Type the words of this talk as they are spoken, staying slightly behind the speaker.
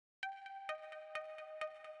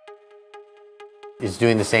It's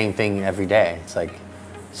doing the same thing every day. It's like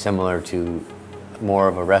similar to more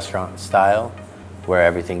of a restaurant style where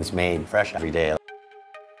everything's made fresh every day.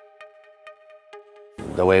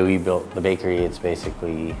 The way we built the bakery, it's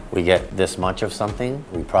basically we get this much of something,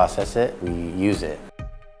 we process it, we use it.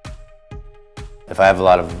 If I have a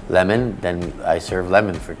lot of lemon, then I serve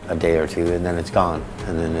lemon for a day or two and then it's gone,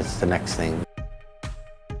 and then it's the next thing.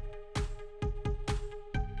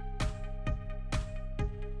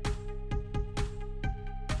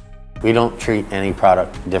 We don't treat any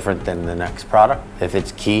product different than the next product. If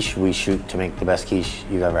it's quiche, we shoot to make the best quiche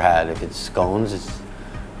you've ever had. If it's scones,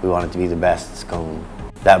 we want it to be the best scone.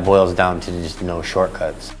 That boils down to just no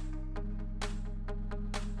shortcuts.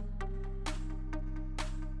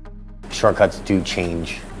 Shortcuts do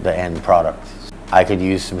change the end product. I could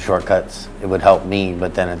use some shortcuts. It would help me,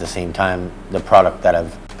 but then at the same time, the product that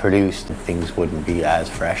I've produced, things wouldn't be as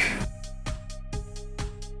fresh.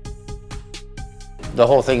 The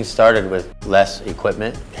whole thing started with less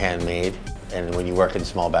equipment, handmade, and when you work in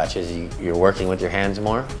small batches, you're working with your hands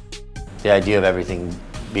more. The idea of everything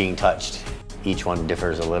being touched, each one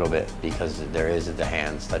differs a little bit because there is the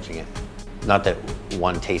hands touching it. Not that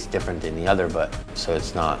one tastes different than the other, but so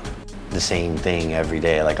it's not the same thing every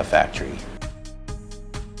day like a factory.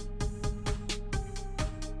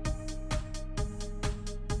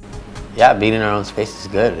 Yeah, being in our own space is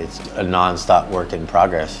good. It's a non-stop work in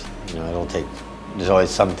progress. You know, there's always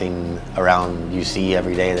something around you see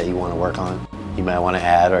every day that you want to work on. You might want to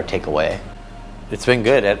add or take away. It's been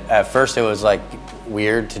good. At first it was like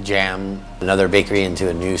weird to jam another bakery into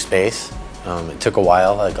a new space. It took a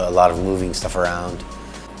while, like a lot of moving stuff around.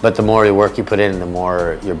 But the more work you put in, the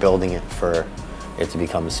more you're building it for it to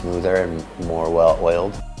become smoother and more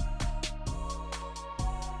well-oiled.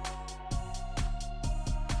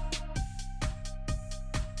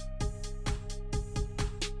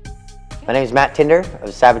 My name is Matt Tinder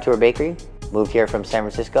of Saboteur Bakery. Moved here from San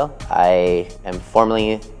Francisco. I am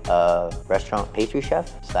formerly a restaurant pastry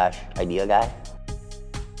chef / idea guy.